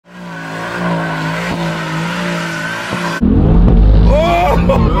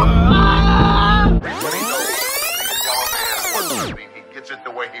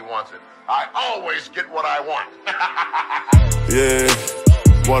wants it. I always get what I want. Yeah,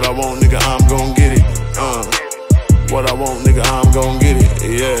 what I want, nigga, I'm gon' get it. What I want, nigga, I'm gon' get it.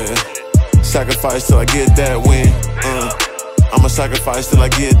 Yeah, sacrifice till I get that win. I'ma sacrifice till I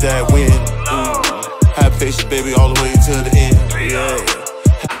get that win. Have patience, baby, all the way to the end.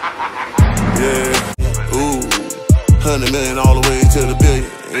 Yeah, ooh, 100 million all the way to the billion.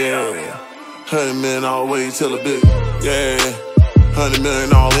 Yeah, 100 million all the way to the billion. Yeah, 100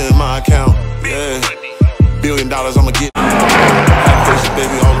 million all in my account. Yeah, $1 billion I'ma get. Have patience,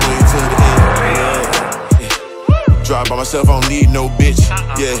 baby, all the way to the end. Yeah, drive by myself, I don't need no bitch.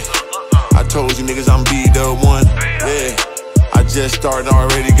 Yeah, I told you niggas I'm be the one. Yeah, I just started,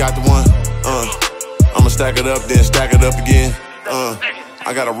 already got the one. I'ma stack it up, then stack it up again.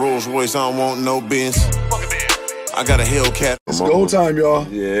 I got a Rolls Royce, I don't want no Benz. I got a Hellcat. It's go time, y'all.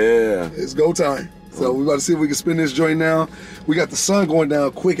 Yeah. It's go time. So we about to see if we can spin this joint now. We got the sun going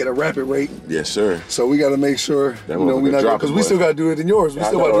down quick at a rapid rate. Yes, sir. So we got to make sure, you know, we not because we still got to do it in yours. We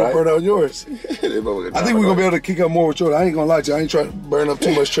still got to burn out yours. I think we're gonna be able to kick up more with yours. I ain't gonna lie to you. I ain't trying to burn up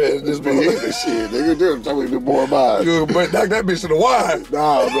too much trash. This shit, nigga, tell me to do more of mine. You knock that bitch to the wire.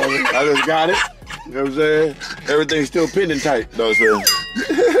 Nah, brother. I just got it. You know what I'm saying? Everything's still pending tight. No, sir.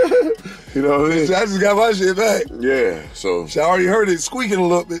 You know what I mean? I just got my shit back. Yeah, so. I already heard it squeaking a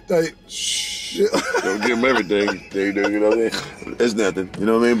little bit. Like, don't give them everything. You know what I mean? It's nothing. You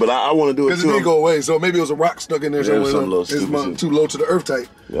know what I mean? But I want to do it too. Because it did go away, so maybe it was a rock stuck in there somewhere. It's too low to the earth type.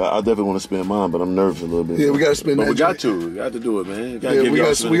 Yeah, I definitely want to spin mine, but I'm nervous a little bit. Yeah, we got to spin that. We got to do it, man. Yeah,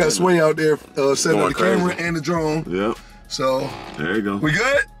 we got Sway out there setting up the camera and the drone. Yep. So. There you go. We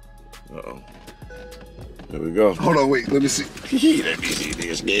good? Uh-oh. There we go. Hold on, wait, let me see. Let me see,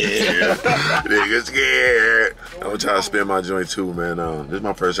 nigga scared. Nigga scared. I'm gonna try to spin my joint too, man. This is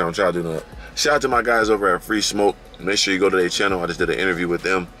my first time I'm trying to do that. Shout out to my guys over at Free Smoke. Make sure you go to their channel. I just did an interview with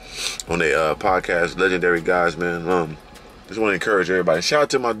them on their podcast. Legendary guys, man. Just want to encourage everybody. Shout out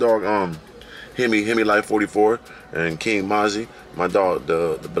to my dog, Hemi Life 44 and King Mozzie. My dog,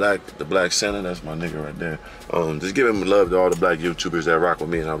 the black Santa, that's my nigga right there. Just give him love to all the black YouTubers that rock with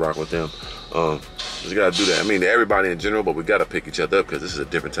me and I rock with them. Just gotta do that. I mean, everybody in general, but we gotta pick each other up because this is a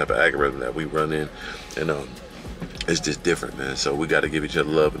different type of algorithm that we run in, and it's just different, man. So we gotta give each other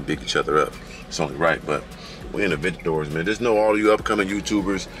love and pick each other up. It's only right, but we in the venture doors, man. Just know all you upcoming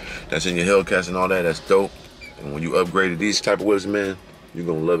YouTubers that's in your Hellcats and all that, that's dope. And when you upgraded these type of whips, man, you're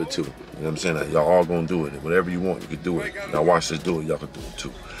gonna love it too. You know what I'm saying? Y'all all gonna do it. Whatever you want, you can do it. Y'all watch us do it, y'all can do it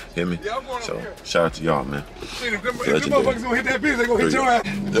too. Hear me? So, shout out to y'all, man. If them motherfuckers gonna hit that bitch, they gonna hit your ass.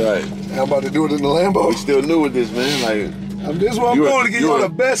 Right. I'm about to do it in the Lambo. We still new with this, man. Like, this is what I'm going to get you all the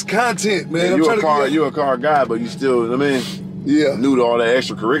best content, man. Yeah, you're a car guy, but you still, I mean, new to all the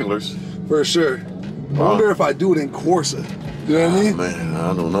extracurriculars. For sure. I wonder if I do it in Corsa. You know what I mean? Man,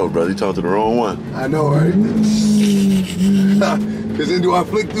 I don't know, brother. You talked to the wrong one. I know, right? Because then do I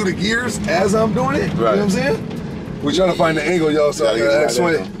flick through the gears as I'm doing it? Right. You know what I'm saying? We're trying to find the angle, y'all, so I gotta ask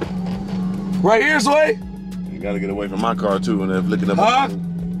Sway. Right here, Sway? You gotta get away from my car, too, and then flicking up. Huh?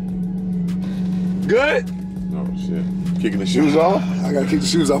 Good? Oh, shit. Kicking the shoes off? I gotta kick the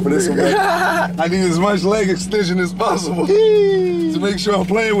shoes off for this one, man. I need as much leg extension as possible to make sure I'm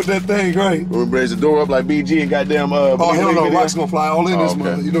playing with that thing right. We'll raise the door up like BG and goddamn oh, hell no, rock's gonna fly all in this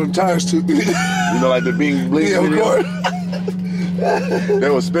mother. You know the tires too. You know, like the Bing Bling video? Yeah, of course. They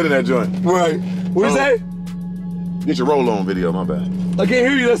was spinning that joint. Right. What's that? Get your roll-on video, my bad. I can't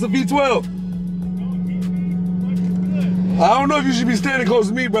hear you, that's a V12. I don't know if you should be standing close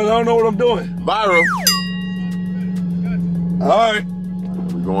to me, brother. I don't know what I'm doing. Viral. All right.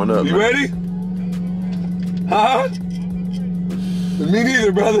 We're going up. You ready? Huh? Me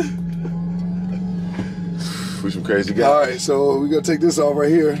neither, brother. We some crazy guys. All right, so we're gonna take this off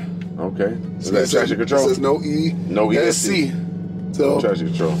right here. Okay. So that's traction control? It says no E. No ESC. So traction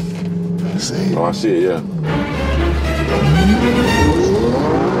control. Let's see. Oh, I see it, yeah.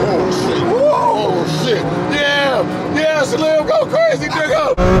 Oh shit. Oh shit. Yeah. Yeah, Slim, go crazy,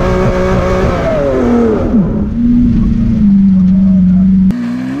 nigga.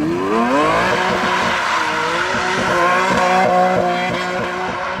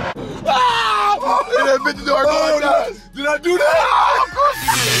 Did I do that? Oh, of course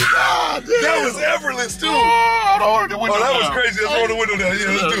you did. God, that was effortless too. Oh, the window that down. was crazy. Let's roll the window down. Yeah,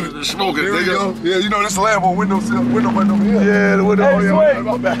 let's do it. Smoking, here we nigga. go. Yeah, you know this Lambo window button over here. Yeah, the window. Hey, yeah,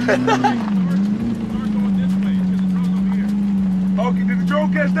 my bad. Okay, did the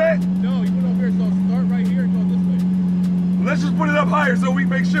drone catch that? No, you went over here, so start right here and go this way. Let's just put it up higher so we can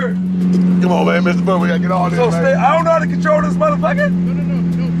make sure. Come on, man, Mr. Bud, we gotta get all this. So stay, I don't know how to control this motherfucker.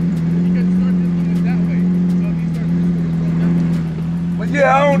 No. You can start this one that way. So if you start this one that way. But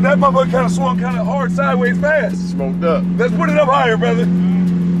Yeah, that motherfucker kind of swung kind of hard sideways fast. Smoked up. Let's put it up higher, brother.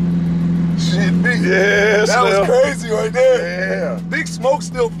 Shit, big. Yeah, that was crazy right there. Yeah. Big smoke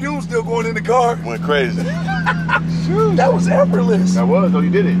fumes still going in the car. Went crazy. Shoot, that was effortless. That was, though, you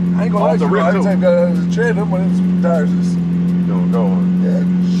did it. I ain't gonna lie to you, I didn't take tread them when some tires just don't go on. Yeah,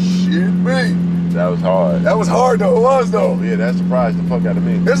 shit, big. That was hard. That was hard though, it was though. Yeah, that surprised the fuck out of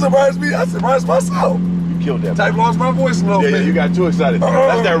me. It surprised me, I surprised myself. You killed that. Type lost my voice a little bit. Yeah, you got too excited.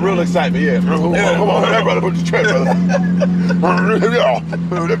 That's that real excitement, yeah. Come on, that brother, put the tread, brother.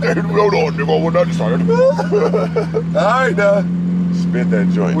 Hold on, nigga, we're not decided. All right, now. Spin that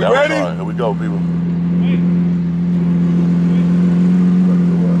joint. We that ready? Here we go, people.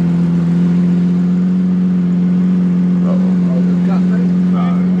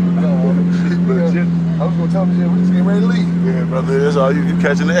 I was gonna tell him we're just getting ready to leave. Yeah, brother, that's all you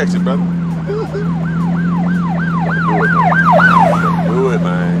catching the exit, brother. Do it,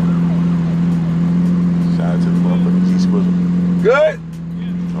 man. Shout out to the motherfucking G-Swizzle. Good?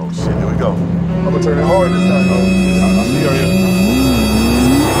 Oh shit, here we go. I'm gonna turn it hard this time. I see her here.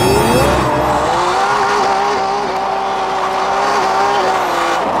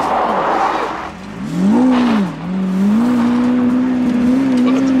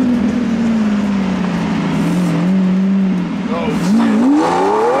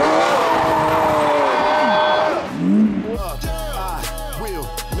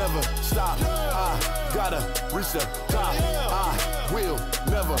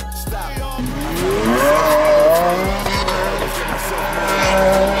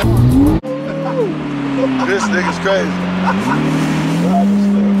 This nigga's crazy.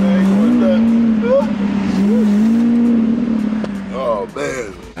 Oh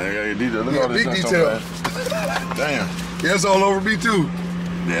man. Hey, detail. Look at all this big detail. Damn. Yeah, it's all over me too.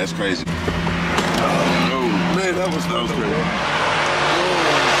 Yeah, that's crazy. Oh, man, that was crazy.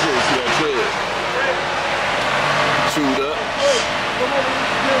 See that tread? Chewed up.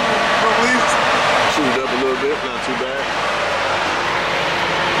 Chewed up a little bit, not too bad.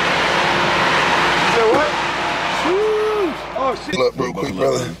 Oh shit! Look, real quick,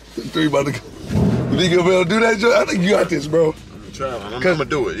 brother. Three about to. You think you'll be able to do that, Joe? I think you got this, bro. Try, man. I'm gonna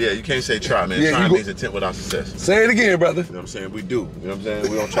do it. Yeah, you can't say try, man. Yeah, try means attempt without success. Say it again, brother. You know what I'm saying? We do. You know what I'm saying?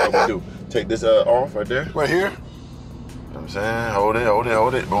 We don't try, we do. Take this off right there. Right here. You know what I'm saying? Hold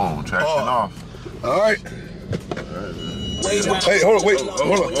it. Boom. Traction off. All right. Hey, hold on, wait,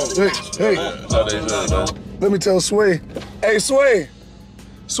 hold on. Hey. Let me tell Sway. Hey, Sway.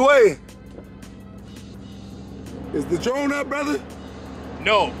 Is the drone up, brother?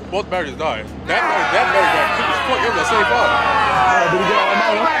 No, both batteries died. That battery died quick as fuck. It was the same fault. Did he get all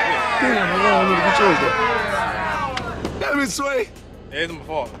that? Damn, I need to get yours though. That was Sway. It isn't my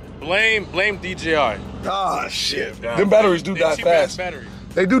fault. Blame DJI. Ah, shit. Them batteries do die fast. Batteries.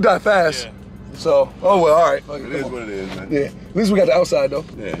 They do die fast. Yeah. So, oh well, all right. It is what it is, man. Yeah, at least we got the outside though.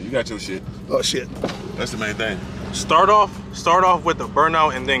 Yeah, you got your shit. Oh shit. That's the main thing. Start off with the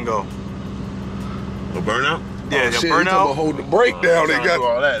burnout and then go. The burnout? Yeah, the burnout. About holding the brake down. They got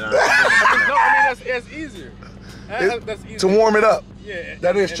all that. No, I mean that's easier. That's easier to warm it up. Yeah,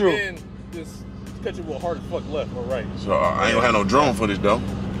 that is true. And then just catch it with hard as fuck left or right. So I ain't gonna have no drone footage though.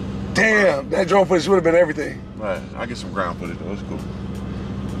 Damn, that drone footage would have been everything. Right, I get some ground footage though. It's cool.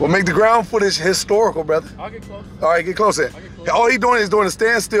 Well, make the ground footage historical, brother. I'll get close. All right, get close in. All he doing is doing a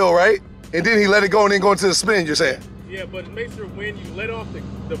standstill, right? And then he let it go and then go into the spin, you're saying? Yeah, but make sure when you let off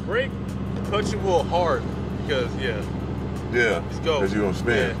the brake, touch it real hard. Because, yeah. Let's go. Because you're going to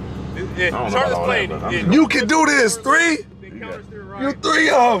spin. Yeah, Charles playing. You can do this. 3? You 3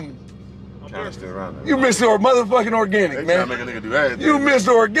 of them. You Mr. Motherfucking Organic, man. Make a nigga do that. You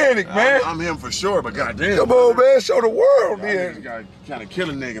Mr. Organic, man. I'm him for sure, but goddamn. Come on, man. Show the world, man. You got kind of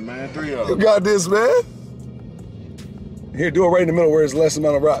killing nigga, man. 3 of them. You got this, man. Here, do it right in the middle where there's less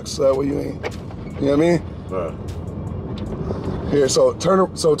amount of rocks. So that way you ain't. You know what I mean? Right. Here, so turn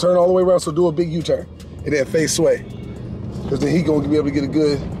all the way around. So do a big U-turn, and then face Sway, because then he gonna be able to get a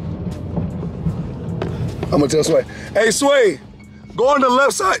good. I'm gonna tell Sway. Hey, Sway. Go on the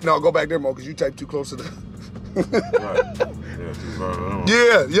left side. No, go back there more because you type too close to the. Right.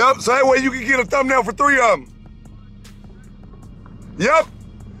 Yeah, yep. So that way you can get a thumbnail for 3 of them. Yep.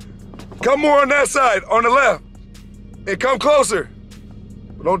 Come more on that side, on the left. And come closer.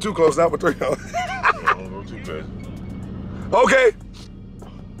 But don't too close, not with 3 of them. Don't too fast. Okay.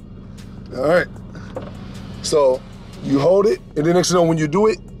 All right. So you hold it, and then next thing you know, when you do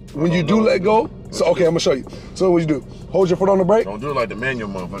it, when you do let go. So okay, I'm gonna show you. So what you do? Hold your foot on the brake. Don't do it like the manual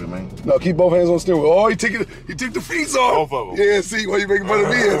motherfucker, man. No, keep both hands on the steering wheel. Oh, he took the feet off. Both of them. Yeah, see why you making fun of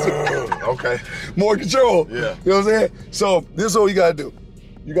me? Okay. More control. Yeah. You know what I'm saying? So this is what you gotta do.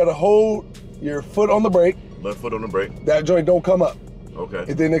 you gotta hold your foot on the brake. Left foot on the brake. That joint don't come up. Okay.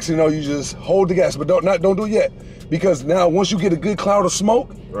 And then next thing you know, you just hold the gas, but don't do it yet. Because now once you get a good cloud of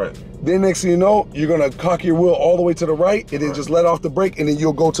smoke, right. Then next thing you know, you're gonna cock your wheel all the way to the right and then just let off the brake and then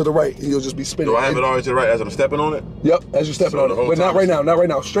you'll go to the right and you'll just be spinning. Do I have it all the way to the right as I'm stepping on it? Yep, as you're stepping on it. But not right now, not right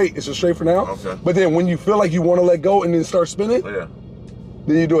now. Straight, it's just straight for now. Okay. But then when you feel like you wanna let go and then start spinning, Yeah.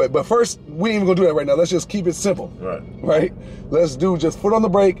 then you do it. But first, we ain't even gonna do that right now. Let's just keep it simple. Right. Right? Let's do just foot on the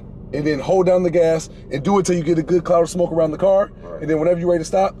brake and then hold down the gas and do it till you get a good cloud of smoke around the car. Right. And then whenever you're ready to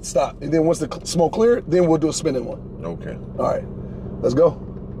stop, stop. And then once the smoke cleared, then we'll do a spinning one. Okay. All right, let's go.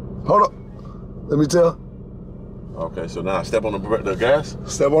 Hold up. Let me tell. Okay, so now I step on the gas?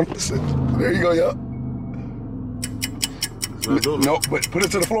 Step on. There you go, y'all. No, but put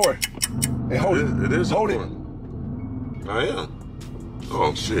it to the floor and hold it. It is. Hold it. I am.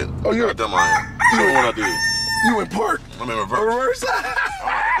 Oh shit. Oh, you're. Goddamn, I am. Show me what I did. You in park. I'm in reverse. I'm about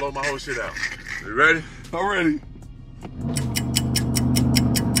to blow my whole shit out. You ready? I'm ready.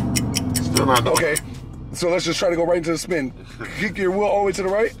 Still not done. Okay. So let's just try to go right into the spin. Kick your wheel all the way to the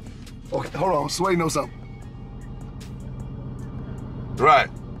right. Okay, hold on. Sway knows something. Right.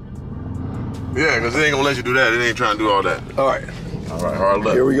 Yeah, because it ain't gonna let you do that. It ain't trying to do all that. All right. All right, hard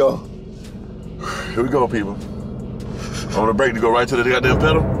luck. Here we go. Here we go, people. On the brake to go right to the goddamn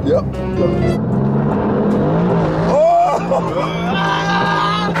pedal? Yep. Oh!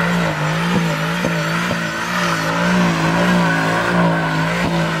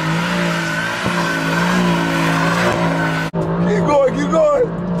 Keep going, keep going.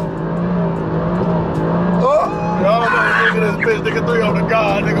 Oh! Y'all know nigga this bitch, nigga 3 on the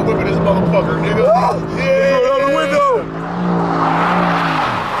guy, nigga whipping this motherfucker, nigga. Oh! Yeah! Throw it out the window!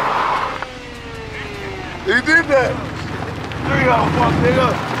 He did that! 3 on, fuck, nigga.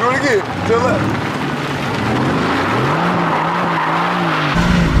 Do it again, to the left.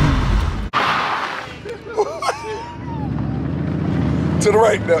 To the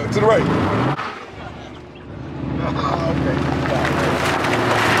right now, to the right. Okay.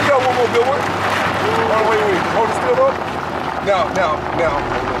 You got one more good one. Oh, wait. Hold it still up. Now.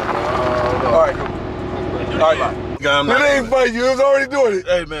 All right. It ain't fight you, it was already doing it.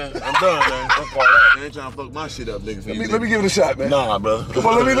 Hey, man, I'm done, man. That's all right. You ain't trying to fuck my shit up, nigga. Let me give it a shot, man. Nah, brother. Come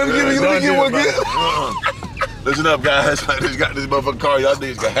on, let me give one good. Listen up, guys. I just got this motherfucking car. Y'all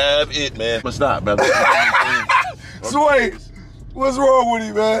niggas can have it, man. But stop, brother. Sway, what's wrong with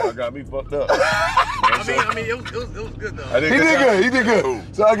you, man? I got me fucked up. I mean, it was good though. He did good. Cool.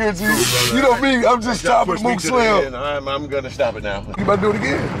 So I guarantee you, you know me, I'm just topping Mook Slim. I'm gonna stop it now. You about to do it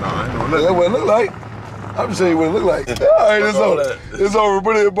again? No, I ain't gonna That's what it look like. I'm just showing you what it look like. All right, it's over. It's over.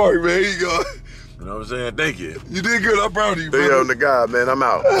 Put it in park, man. Here you go. You know what I'm saying? Thank you. You did good. I'm proud of you, bro. Stay on the guy, man. I'm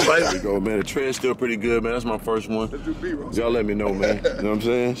out. There you go, man. The tread's still pretty good, man. That's my first one. Let's do B-roll. Y'all let me know, man. You know what I'm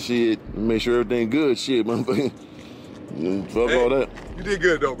saying? Shit, make sure everything good. Shit, motherfucker. Fuck all that. You did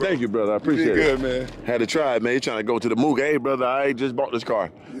good, though, bro. Thank you, brother. I appreciate it. You did good, man. Had to try it, man. You trying to go to the Moog. Hey, brother, I just bought this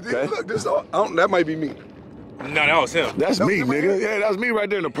car. You did. Look, this all, that might be me. No, that was him. That's me, nigga. Yeah, that's me right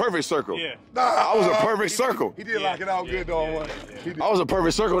there in the perfect circle. Yeah. I was a perfect circle. He did lock it out good, though. I was a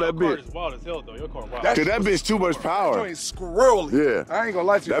perfect circle, that Your car bitch. is wild as hell though. Your car wild. Cause that bitch too much power. That squirrely. Yeah. I ain't gonna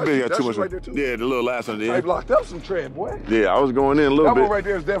lie to you. That bitch got too much. right there, too. Yeah, the little last one I there. blocked up some tread, boy. Yeah, I was going in a little That bit. one right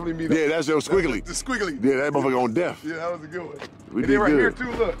there is definitely me. Though. Yeah, that's your squiggly. The squiggly. Yeah, that motherfucker on death. Yeah, that was a good one. We and did then right good. here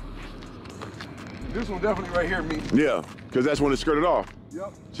too, look. This one definitely right here, me. Yeah, cause that's when it skirted off.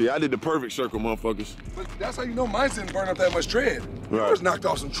 Yep. See, I did the perfect circle, motherfuckers. But that's how you know mine didn't burn up that much tread. Right. Yours knocked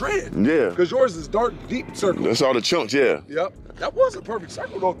off some tread. Yeah. Because yours is dark, deep circle. That's all the chunks, yeah. Yep. That was a perfect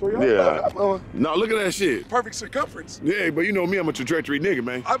circle though, 3. Yeah. No, look at that shit. Perfect circumference. Yeah, but you know me, I'm a trajectory nigga,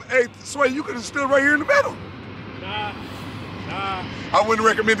 man. Hey, Sway, you could have stood right here in the middle. Nah. I wouldn't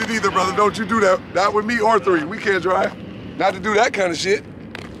recommend it either, brother. Don't you do that. Not with me or 3. We can't drive. Not to do that kind of shit.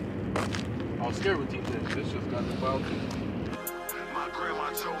 I was scared with teeth. This just got the wild teeth. My grandma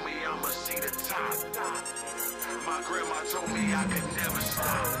told me I'ma see the top. My grandma told me I could never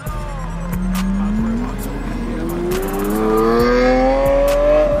stop. My grandma told me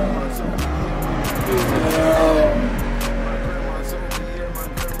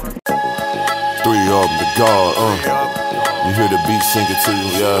Three of them, the God, You hear the beat singing to you,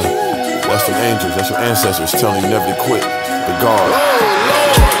 yeah. That's some angels, that's some ancestors telling you never to quit. The God.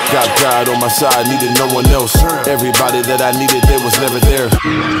 Got God on my side, needed no one else. Everybody that I needed, they was never there. The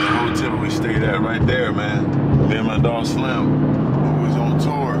hotel we stayed at right there, man. Me and my dog Slim, who was on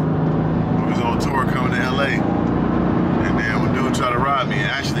tour. We was on tour coming to LA. And then when dude tried to rob me, and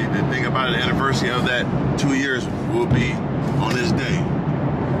actually the thing about it, the anniversary of that 2 years will be on this day.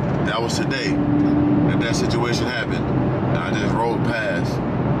 that was today that situation happened. And I just rode past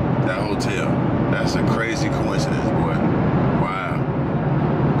that hotel. That's a crazy coincidence, boy. Wow.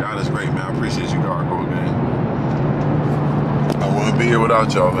 God is great, man. I appreciate you, Garco, man. I wouldn't be here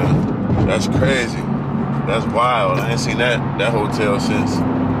without y'all, man. That's crazy. That's wild. I ain't seen that hotel since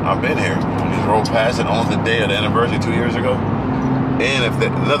I've been here. I just rode past it on the day of the anniversary 2 years ago. And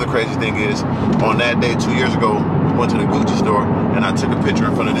another crazy thing is, on that day 2 years ago, we went to the Gucci store and I took a picture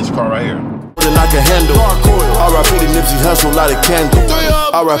in front of this car right here. Than I can handle. R.I.P. to Nipsey Hussle, light a candle.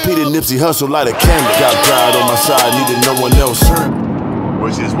 R.I.P. to Nipsey Hussle, light a candle. Got pride on my side, needed no one else.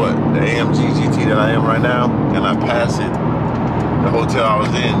 Which is what? The AMG GT that I am right now, and I passed it. The hotel I was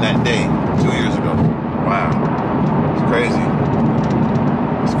in that day 2 years ago. Wow. It's crazy.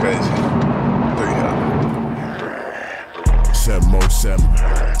 It's crazy. 707,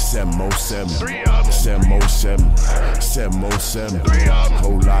 707, 707, 707.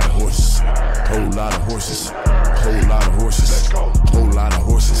 Whole lot of horses, whole lot of horses, whole lot of horses, whole lot of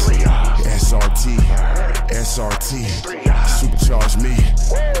horses. SRT, SRT, supercharge me,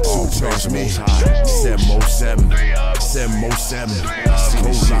 supercharge me. 707, 707,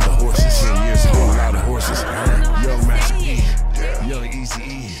 whole